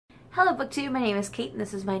Hello BookTube, my name is Kate and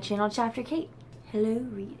this is my channel Chapter Kate. Hello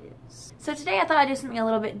readers. So today I thought I'd do something a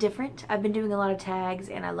little bit different. I've been doing a lot of tags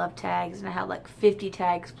and I love tags and I have like 50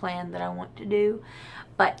 tags planned that I want to do.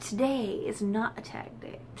 But today is not a tag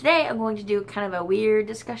day. Today I'm going to do kind of a weird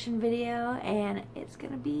discussion video and it's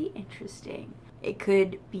going to be interesting. It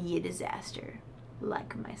could be a disaster,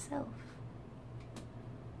 like myself.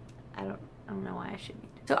 I don't know why I shouldn't.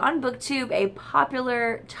 So on BookTube, a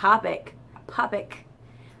popular topic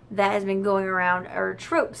that has been going around are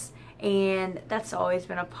tropes, and that's always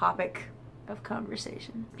been a topic of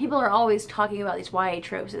conversation. People are always talking about these YA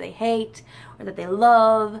tropes that they hate, or that they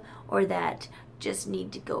love, or that just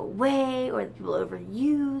need to go away, or that people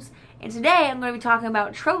overuse. And today I'm going to be talking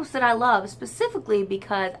about tropes that I love, specifically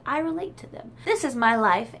because I relate to them. This is my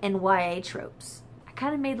life in YA tropes. I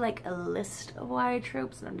kind of made like a list of YA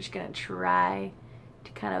tropes, and I'm just going to try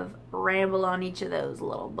to kind of ramble on each of those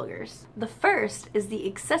little boogers. The first is the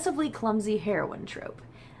excessively clumsy heroine trope.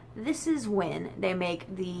 This is when they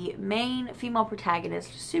make the main female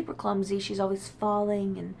protagonist super clumsy. She's always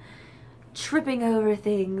falling and tripping over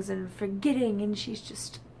things and forgetting, and she's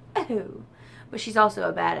just, oh. But she's also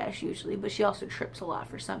a badass usually, but she also trips a lot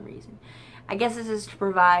for some reason. I guess this is to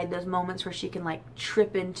provide those moments where she can like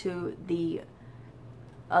trip into the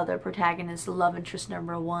other protagonist, love interest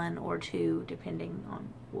number 1 or 2, depending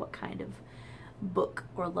on what kind of book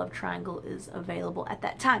or love triangle is available at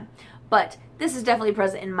that time. But this is definitely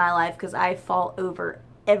present in my life because I fall over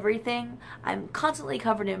everything. I'm constantly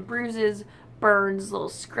covered in bruises, burns, little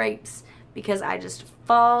scrapes, because I just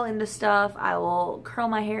fall into stuff. I will curl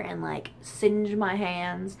my hair and like singe my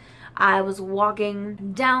hands. I was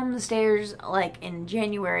walking down the stairs like in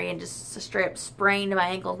January and just straight up sprained my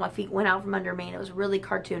ankles. My feet went out from under me and it was really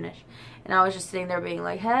cartoonish. And I was just sitting there being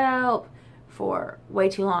like, help, for way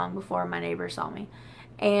too long before my neighbor saw me.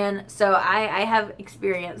 And so I have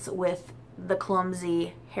experience with the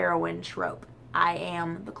clumsy heroine trope. I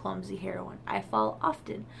am the clumsy heroine. I fall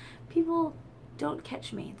often. People don't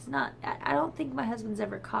catch me. It's not, I don't think my husband's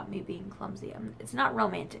ever caught me being clumsy. It's not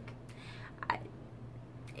romantic.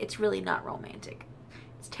 It's really not romantic.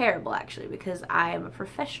 It's terrible actually, because I am a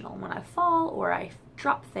professional. When I fall or I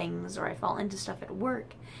drop things or I fall into stuff at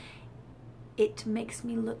work, it makes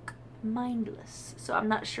me look mindless. So I'm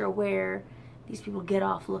not sure where these people get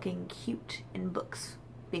off looking cute in books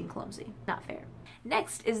being clumsy. Not fair.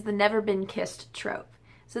 Next is the never been kissed trope.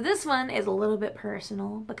 So this one is a little bit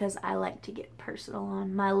personal because I like to get personal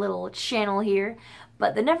on my little channel here.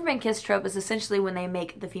 But the never been kissed trope is essentially when they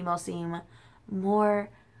make the female seem more,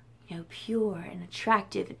 pure and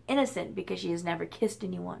attractive and innocent because she has never kissed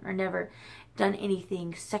anyone or never done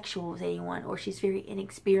anything sexual with anyone, or she's very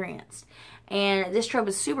inexperienced. And this trope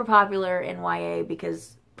is super popular in YA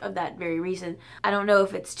because of that very reason. I don't know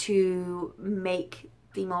if it's to make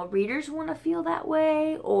female readers want to feel that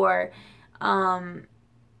way, or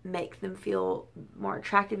make them feel more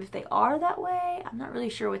attractive if they are that way. I'm not really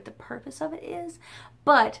sure what the purpose of it is,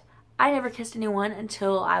 but I never kissed anyone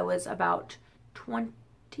until I was about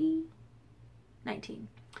 19.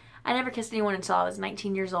 I never kissed anyone until I was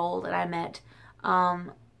 19 years old, and I met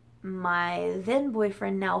my then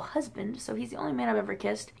boyfriend, now husband, so he's the only man I've ever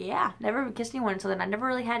kissed. Yeah, never kissed anyone until then. I never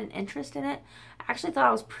really had an interest in it. I actually thought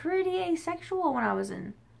I was pretty asexual when I was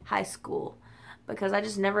in high school because I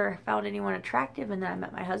just never found anyone attractive, and then I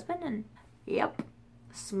met my husband and yep,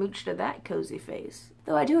 smooched to that cozy face.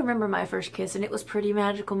 Though I do remember my first kiss, and it was a pretty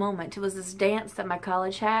magical moment. It was this dance that my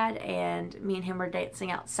college had, and me and him were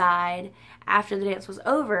dancing outside after the dance was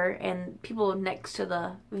over, and people next to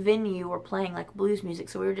the venue were playing like blues music,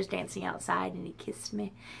 so we were just dancing outside and he kissed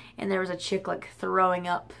me. And there was a chick like throwing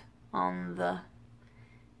up on the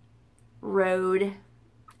road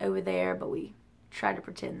over there, but we tried to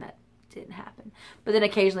pretend that didn't happen. But then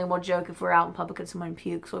occasionally we'll joke if we're out in public and someone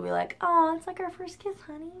pukes, we'll be like, oh, it's like our first kiss,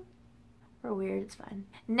 honey. We're weird, it's fine.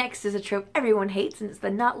 Next is a trope everyone hates, and it's the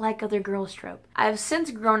not like other girls trope. I've since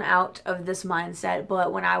grown out of this mindset,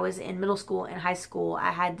 but when I was in middle school and high school,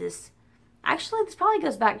 I had this, actually this probably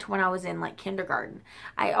goes back to when I was in like kindergarten.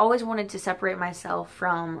 I always wanted to separate myself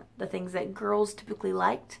from the things that girls typically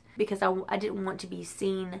liked because I didn't want to be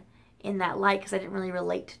seen in that light because I didn't really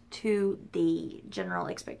relate to the general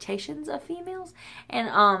expectations of females.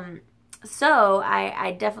 And so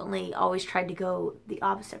I definitely always tried to go the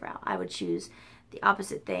opposite route. I would choose the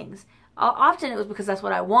opposite things. Often it was because that's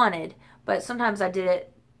what I wanted, but sometimes I did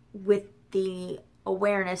it with the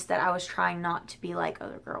awareness that I was trying not to be like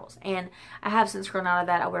other girls. And I have since grown out of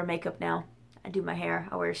that. I wear makeup now. I do my hair.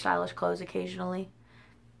 I wear stylish clothes occasionally,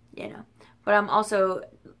 But I'm also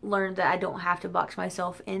learned that I don't have to box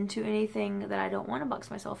myself into anything that I don't want to box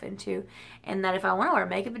myself into, and that if I want to wear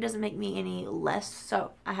makeup, it doesn't make me any less.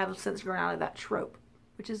 So I have since grown out of that trope,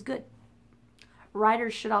 which is good.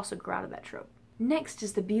 Writers should also grow out of that trope. Next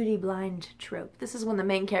is the beauty blind trope. This is when the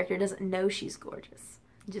main character doesn't know she's gorgeous.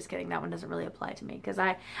 Just kidding, that one doesn't really apply to me, because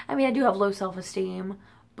I mean, I do have low self-esteem,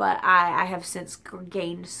 but I have since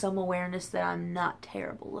gained some awareness that I'm not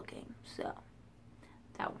terrible looking. So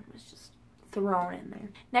that one was just thrown in there.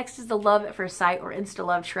 Next is the love at first sight or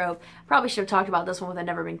insta-love trope. Probably should have talked about this one with a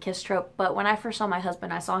never been kissed trope, but when I first saw my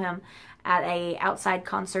husband, I saw him at a outside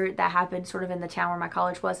concert that happened sort of in the town where my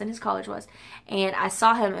college was and his college was, and I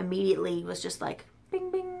saw him immediately, was just like,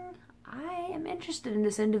 bing bing, I am interested in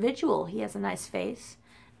this individual. He has a nice face,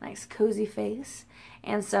 nice cozy face.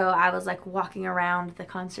 And so I was like walking around the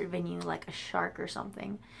concert venue like a shark or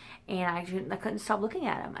something, and I couldn't stop looking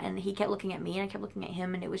at him, and he kept looking at me and I kept looking at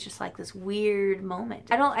him, and it was just like this weird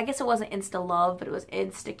moment. I guess it wasn't insta love, but it was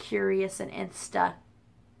insta curious and insta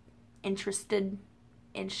interested,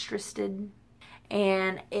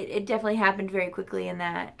 and it definitely happened very quickly in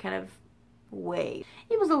that kind of way.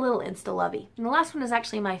 It was a little insta-lovey. And the last one is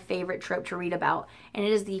actually my favorite trope to read about, and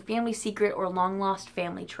it is the family secret or long lost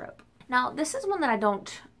family trope. Now, this is one that I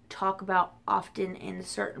don't talk about often in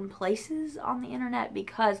certain places on the internet,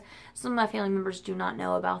 because some of my family members do not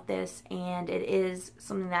know about this, and it is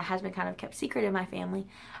something that has been kind of kept secret in my family.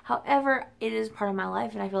 However, it is part of my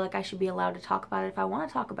life, and I feel like I should be allowed to talk about it if I want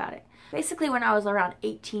to talk about it. Basically, when I was around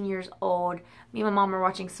 18 years old, me and my mom were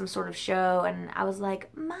watching some sort of show, and I was like,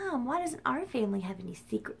 Mom, why doesn't our family have any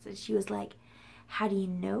secrets? And she was like, how do you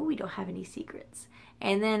know we don't have any secrets?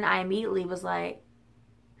 And then I immediately was like,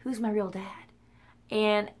 who's my real dad?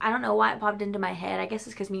 And I don't know why it popped into my head. I guess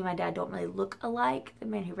it's because me and my dad don't really look alike. The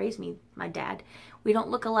man who raised me, my dad, we don't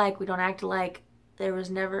look alike. We don't act alike.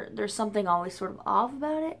 There's something always sort of off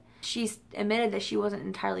about it. She admitted that she wasn't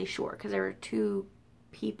entirely sure, because there were two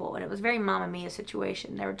people, and it was very Mamma Mia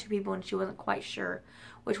situation. There were two people and she wasn't quite sure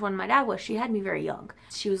which one my dad was. She had me very young.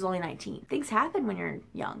 She was only 19. Things happen when you're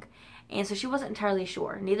young. And so she wasn't entirely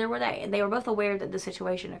sure. Neither were they. And they were both aware that the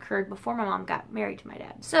situation occurred before my mom got married to my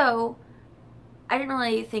dad. So I didn't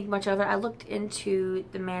really think much of it. I looked into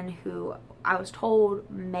the man who I was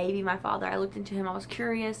told may be my father. I looked into him. I was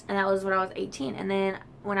curious. And that was when I was 18. And then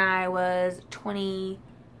when I was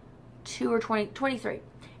 22 or 23.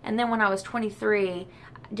 And then when I was 23,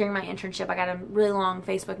 during my internship, I got a really long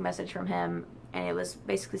Facebook message from him. And it was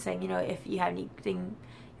basically saying, you know, if you have anything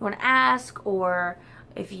you want to ask, or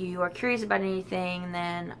if you are curious about anything,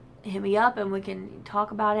 then hit me up and we can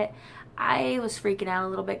talk about it. I was freaking out a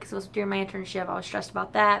little bit because it was during my internship. I was stressed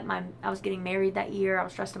about that. I was getting married that year. I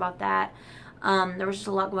was stressed about that. There was just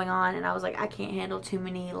a lot going on, and I was like, I can't handle too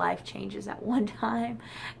many life changes at one time.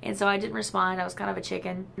 And so I didn't respond. I was kind of a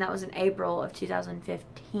chicken. And that was in April of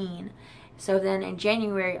 2015. So then in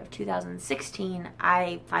January of 2016,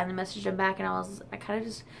 I finally messaged him back, and I kind of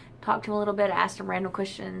just talked to him a little bit, asked him random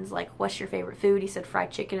questions like, what's your favorite food? He said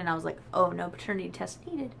fried chicken, and I was like, oh, no paternity test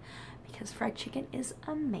needed, because fried chicken is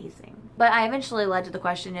amazing. But I eventually led to the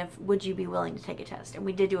question of, would you be willing to take a test? And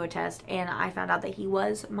we did do a test, and I found out that he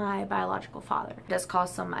was my biological father. It does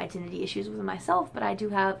cause some identity issues with myself, but I do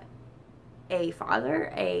have a father,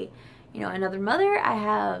 another mother. I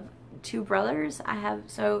have two brothers.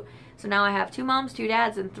 So now I have 2 moms, 2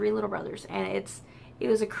 dads, and 3 little brothers. And it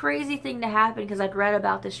was a crazy thing to happen, because I'd read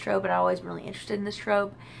about this trope and I always been really interested in this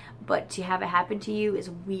trope. But to have it happen to you is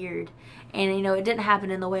weird. And, you know, it didn't happen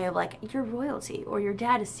in the way of, like, you're royalty, or your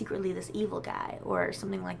dad is secretly this evil guy, or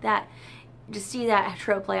something like that. To see that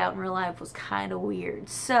trope play out in real life was kind of weird.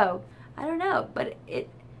 So, I don't know, but it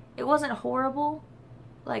wasn't horrible.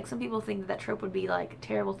 Like, some people think that trope would be, like, a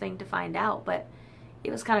terrible thing to find out, but it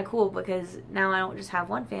was kind of cool, because now I don't just have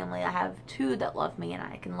one family, I have 2 that love me, and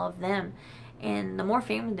I can love them. And the more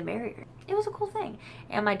family, the merrier. It was a cool thing.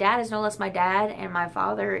 And my dad is no less my dad, and my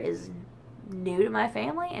father is new to my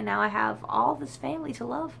family, and now I have all this family to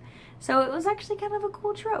love. So it was actually kind of a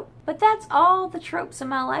cool trope. But that's all the tropes in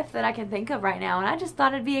my life that I can think of right now, and I just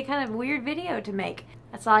thought it'd be a kind of weird video to make.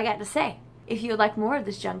 That's all I got to say. If you would like more of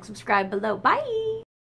this junk, subscribe below. Bye!